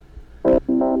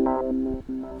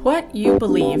What you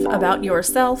believe about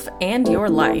yourself and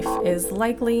your life is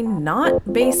likely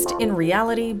not based in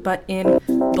reality, but in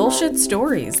bullshit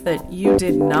stories that you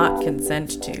did not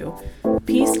consent to,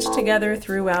 pieced together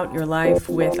throughout your life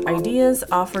with ideas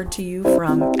offered to you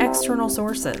from external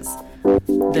sources.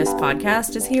 This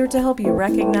podcast is here to help you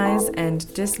recognize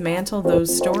and dismantle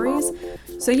those stories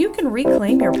so you can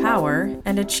reclaim your power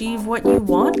and achieve what you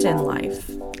want in life.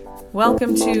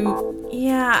 Welcome to,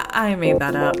 yeah, I made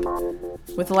that up,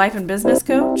 with life and business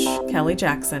coach, Kelly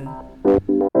Jackson.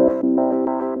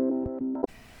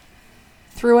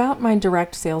 Throughout my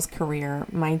direct sales career,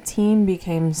 my team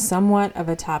became somewhat of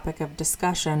a topic of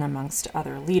discussion amongst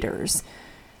other leaders.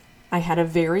 I had a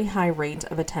very high rate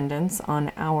of attendance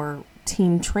on our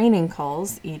team training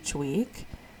calls each week.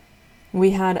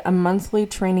 We had a monthly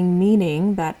training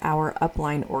meeting that our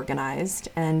upline organized,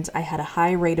 and I had a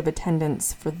high rate of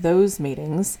attendance for those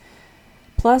meetings.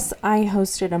 Plus, I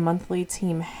hosted a monthly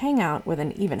team hangout with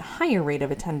an even higher rate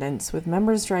of attendance, with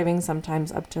members driving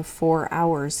sometimes up to 4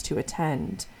 hours to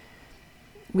attend.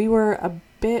 We were a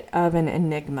bit of an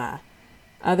enigma.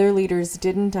 Other leaders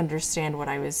didn't understand what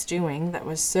I was doing that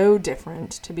was so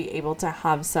different to be able to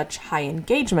have such high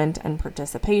engagement and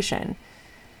participation.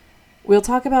 We'll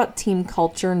talk about team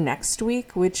culture next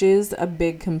week, which is a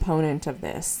big component of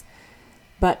this.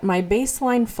 But my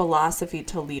baseline philosophy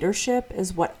to leadership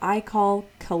is what I call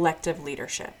collective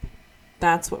leadership.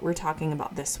 That's what we're talking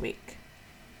about this week.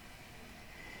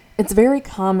 It's very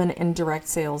common in direct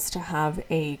sales to have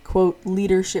a, quote,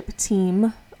 leadership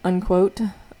team, unquote,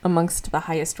 amongst the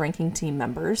highest ranking team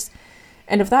members.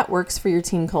 And if that works for your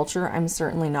team culture, I'm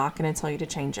certainly not going to tell you to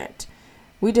change it.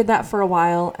 We did that for a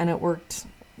while, and it worked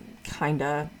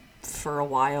kinda for a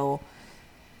while.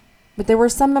 But there were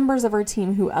some members of our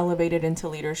team who elevated into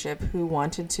leadership who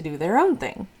wanted to do their own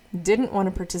thing, didn't want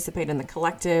to participate in the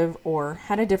collective, or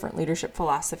had a different leadership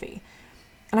philosophy.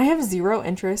 And I have zero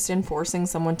interest in forcing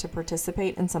someone to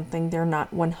participate in something they're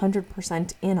not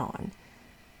 100% in on.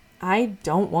 I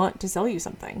don't want to sell you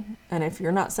something, and if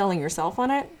you're not selling yourself on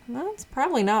it, that's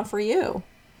probably not for you.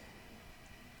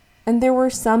 And there were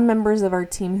some members of our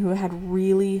team who had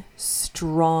really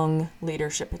strong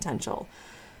leadership potential,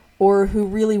 or who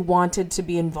really wanted to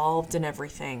be involved in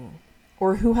everything,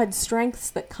 or who had strengths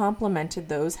that complemented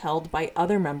those held by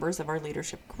other members of our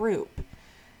leadership group.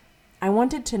 I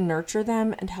wanted to nurture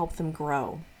them and help them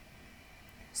grow.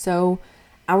 So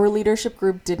our leadership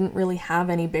group didn't really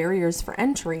have any barriers for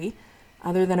entry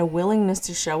other than a willingness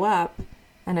to show up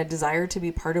and a desire to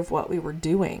be part of what we were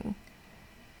doing.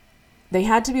 They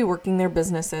had to be working their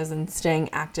businesses and staying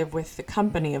active with the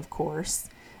company, of course,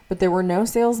 but there were no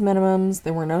sales minimums,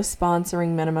 there were no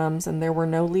sponsoring minimums, and there were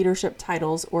no leadership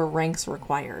titles or ranks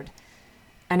required.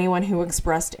 Anyone who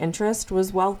expressed interest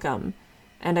was welcome,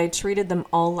 and I treated them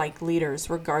all like leaders,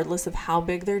 regardless of how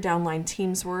big their downline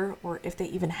teams were or if they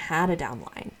even had a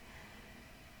downline.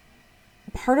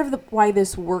 Part of why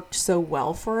this worked so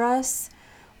well for us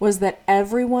was that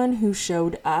everyone who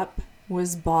showed up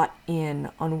was bought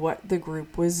in on what the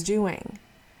group was doing.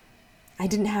 I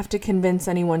didn't have to convince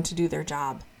anyone to do their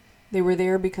job. They were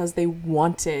there because they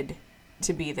wanted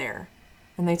to be there,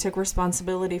 and they took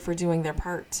responsibility for doing their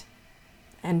part.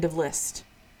 End of list.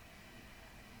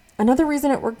 Another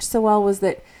reason it worked so well was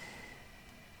that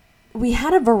we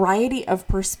had a variety of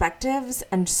perspectives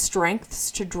and strengths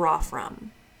to draw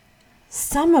from,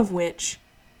 some of which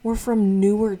were from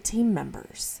newer team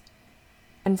members.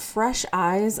 And fresh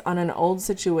eyes on an old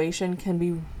situation can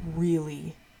be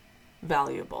really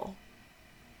valuable.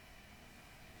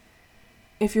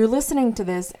 If you're listening to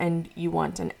this and you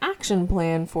want an action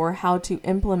plan for how to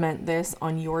implement this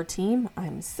on your team,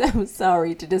 I'm so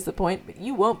sorry to disappoint, but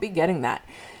you won't be getting that.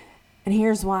 And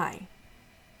here's why.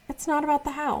 It's not about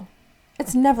the how.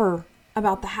 It's never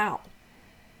about the how.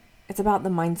 It's about the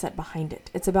mindset behind it.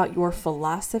 It's about your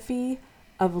philosophy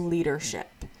of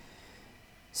leadership.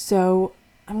 So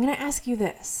I'm going to ask you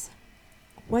this.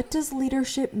 What does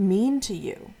leadership mean to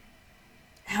you?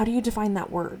 How do you define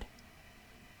that word?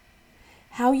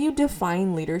 How you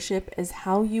define leadership is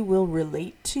how you will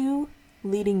relate to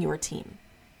leading your team.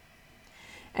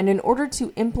 And in order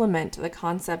to implement the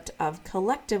concept of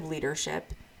collective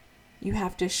leadership, you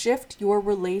have to shift your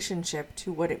relationship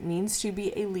to what it means to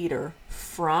be a leader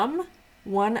from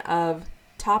one of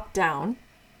top down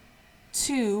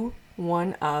to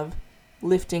one of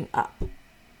lifting up.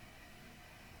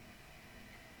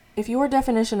 If your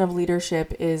definition of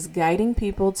leadership is guiding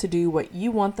people to do what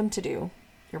you want them to do,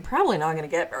 you're probably not going to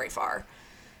get very far.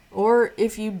 Or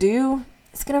if you do,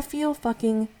 it's going to feel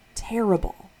fucking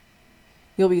terrible.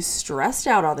 You'll be stressed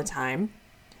out all the time.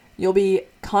 You'll be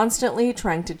constantly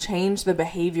trying to change the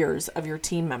behaviors of your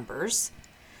team members,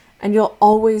 and you'll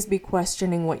always be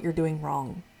questioning what you're doing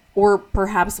wrong, or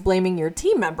perhaps blaming your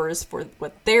team members for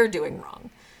what they're doing wrong.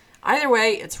 Either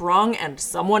way, it's wrong and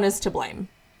someone is to blame.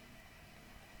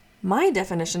 My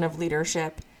definition of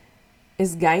leadership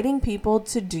is guiding people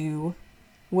to do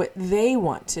what they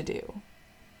want to do,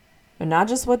 but not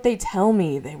just what they tell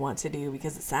me they want to do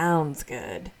because it sounds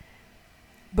good,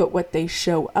 but what they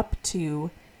show up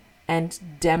to and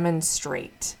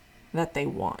demonstrate that they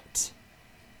want.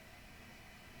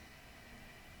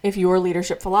 If your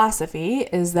leadership philosophy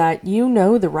is that you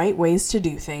know the right ways to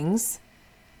do things,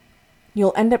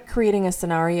 you'll end up creating a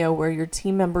scenario where your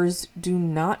team members do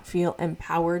not feel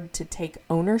empowered to take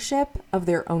ownership of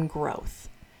their own growth.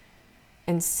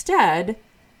 Instead,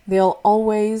 they'll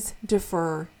always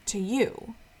defer to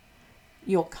you.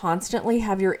 You'll constantly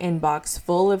have your inbox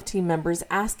full of team members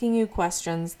asking you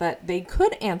questions that they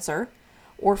could answer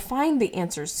or find the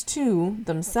answers to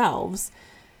themselves,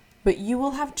 but you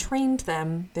will have trained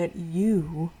them that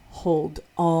you hold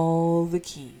all the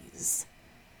keys.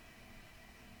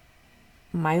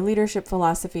 My leadership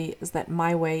philosophy is that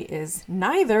my way is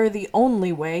neither the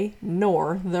only way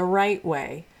nor the right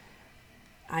way.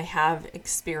 I have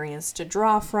experience to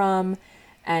draw from,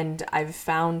 and I've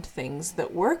found things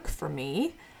that work for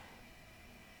me.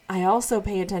 I also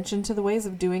pay attention to the ways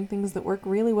of doing things that work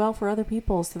really well for other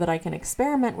people so that I can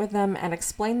experiment with them and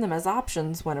explain them as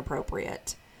options when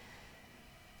appropriate.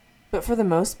 But for the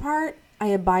most part, I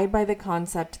abide by the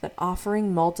concept that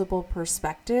offering multiple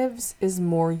perspectives is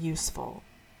more useful,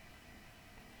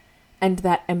 and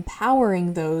that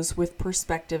empowering those with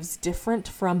perspectives different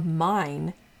from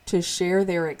mine to share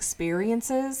their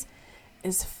experiences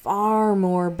is far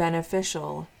more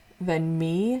beneficial than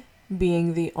me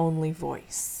being the only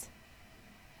voice.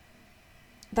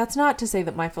 That's not to say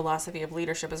that my philosophy of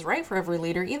leadership is right for every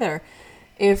leader either.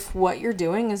 If what you're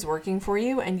doing is working for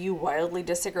you and you wildly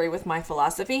disagree with my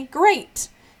philosophy, great.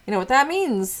 You know what that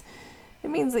means? It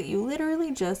means that you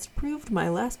literally just proved my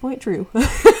last point true.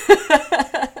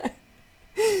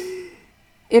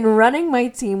 In running my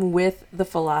team with the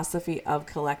philosophy of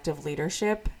collective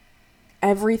leadership,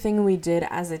 everything we did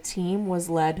as a team was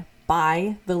led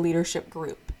by the leadership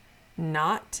group,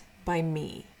 not by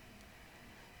me.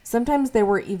 Sometimes there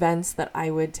were events that I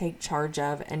would take charge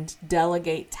of and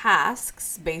delegate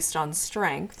tasks based on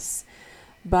strengths,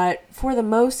 but for the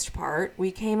most part,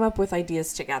 we came up with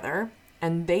ideas together,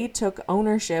 and they took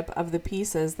ownership of the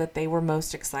pieces that they were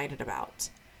most excited about.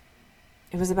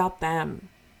 It was about them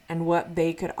and what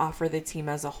they could offer the team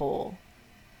as a whole.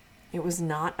 It was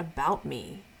not about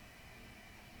me.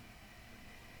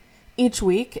 Each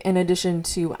week, in addition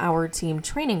to our team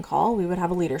training call, we would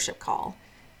have a leadership call.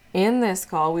 In this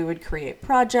call, we would create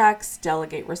projects,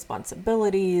 delegate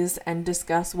responsibilities, and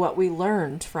discuss what we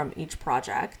learned from each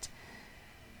project.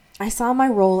 I saw my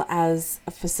role as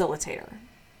a facilitator,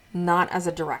 not as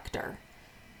a director.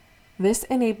 This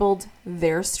enabled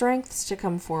their strengths to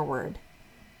come forward,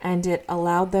 and it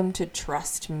allowed them to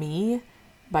trust me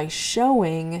by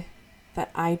showing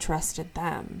that I trusted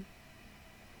them.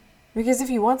 Because if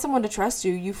you want someone to trust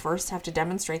you, you first have to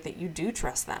demonstrate that you do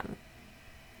trust them.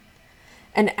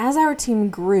 And as our team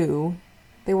grew,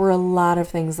 there were a lot of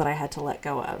things that I had to let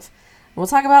go of. We'll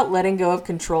talk about letting go of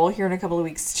control here in a couple of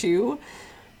weeks too.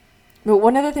 But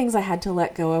one of the things I had to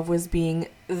let go of was being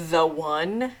the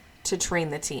one to train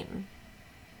the team.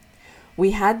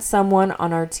 We had someone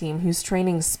on our team whose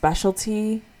training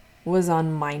specialty was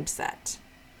on mindset,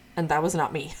 and that was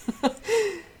not me.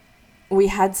 We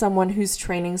had someone whose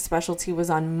training specialty was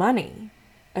on money,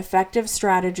 effective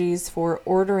strategies for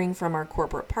ordering from our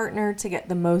corporate partner to get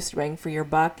the most bang for your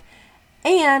buck,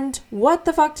 and what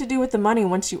the fuck to do with the money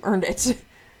once you earned it.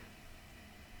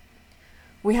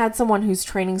 We had someone whose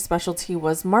training specialty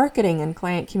was marketing and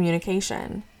client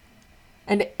communication.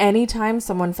 And anytime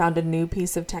someone found a new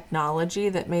piece of technology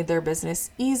that made their business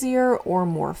easier or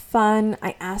more fun,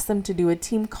 I asked them to do a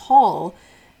team call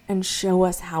and show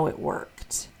us how it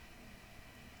worked.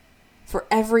 For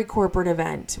every corporate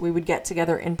event, we would get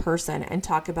together in person and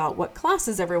talk about what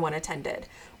classes everyone attended,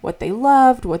 what they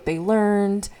loved, what they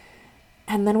learned,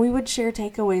 and then we would share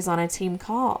takeaways on a team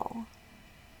call.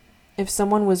 If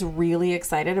someone was really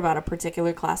excited about a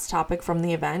particular class topic from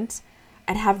the event,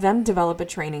 I'd have them develop a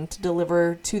training to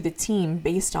deliver to the team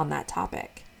based on that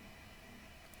topic.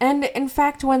 And in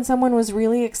fact, when someone was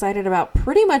really excited about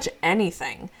pretty much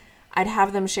anything, I'd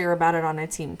have them share about it on a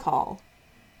team call.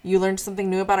 You learned something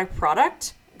new about a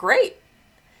product? Great.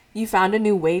 You found a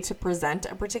new way to present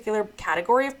a particular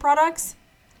category of products?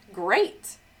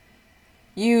 Great.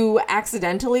 You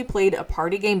accidentally played a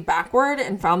party game backward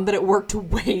and found that it worked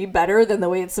way better than the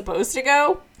way it's supposed to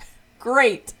go?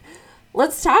 Great.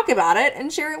 Let's talk about it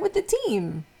and share it with the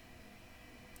team.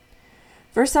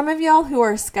 For some of y'all who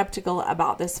are skeptical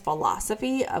about this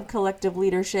philosophy of collective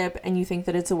leadership and you think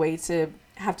that it's a way to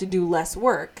have to do less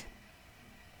work,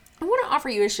 I want to offer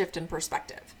you a shift in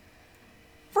perspective.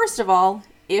 First of all,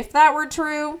 if that were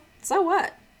true, so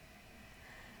what?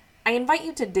 I invite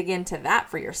you to dig into that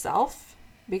for yourself,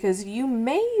 because you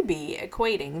may be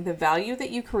equating the value that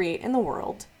you create in the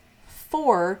world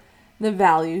for the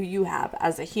value you have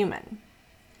as a human.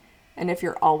 And if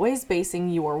you're always basing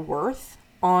your worth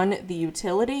on the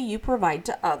utility you provide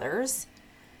to others,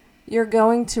 you're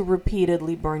going to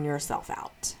repeatedly burn yourself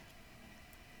out.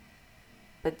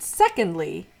 But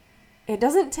secondly, it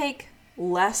doesn't take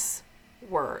less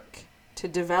work to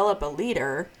develop a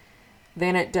leader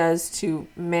than it does to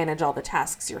manage all the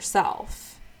tasks yourself.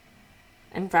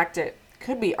 In fact, it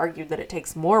could be argued that it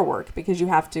takes more work because you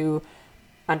have to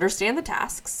understand the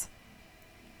tasks,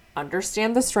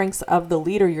 understand the strengths of the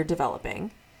leader you're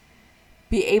developing,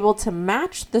 be able to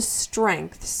match the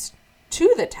strengths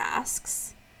to the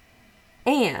tasks,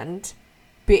 and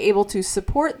be able to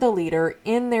support the leader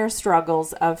in their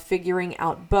struggles of figuring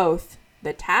out both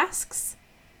the tasks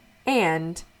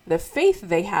and the faith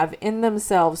they have in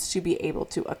themselves to be able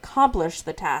to accomplish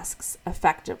the tasks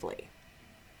effectively.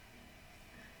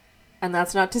 And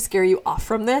that's not to scare you off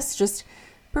from this, just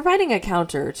providing a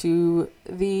counter to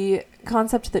the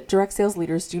concept that direct sales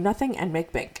leaders do nothing and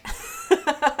make bank.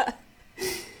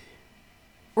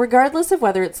 Regardless of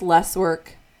whether it's less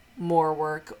work, more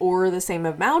work, or the same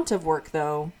amount of work,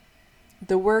 though,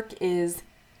 the work is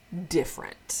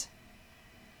different.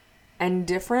 And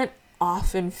different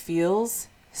often feels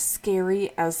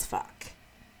scary as fuck.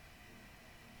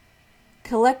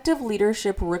 Collective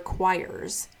leadership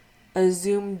requires a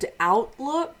zoomed out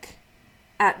look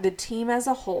at the team as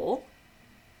a whole,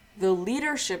 the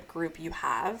leadership group you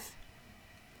have,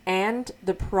 and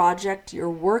the project you're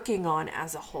working on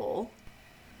as a whole,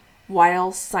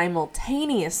 while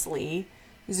simultaneously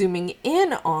zooming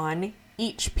in on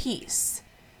each piece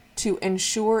to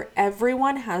ensure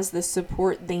everyone has the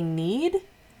support they need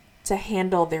to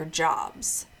handle their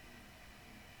jobs.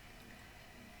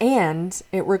 And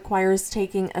it requires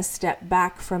taking a step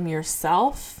back from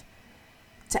yourself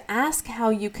to ask how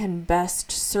you can best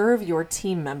serve your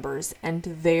team members and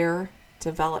their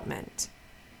development,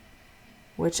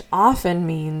 which often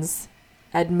means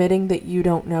admitting that you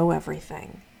don't know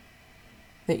everything,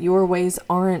 that your ways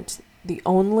aren't the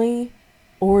only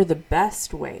or the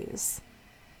best ways,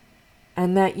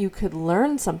 and that you could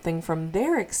learn something from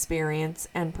their experience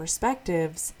and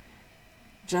perspectives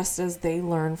just as they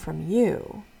learn from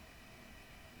you.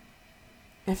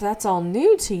 If that's all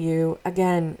new to you,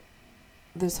 again,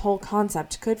 this whole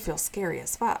concept could feel scary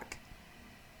as fuck.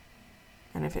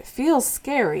 And if it feels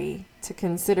scary to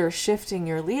consider shifting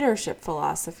your leadership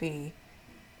philosophy,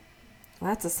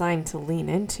 that's a sign to lean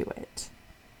into it.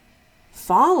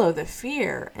 Follow the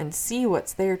fear and see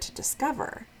what's there to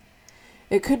discover.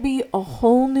 It could be a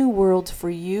whole new world for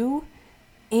you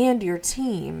and your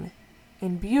team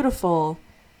in beautiful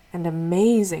and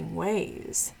amazing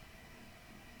ways.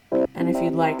 And if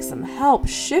you'd like some help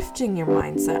shifting your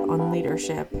mindset on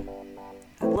leadership,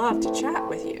 I'd love to chat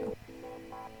with you.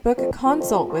 Book a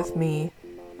consult with me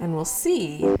and we'll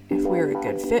see if we're a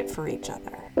good fit for each other.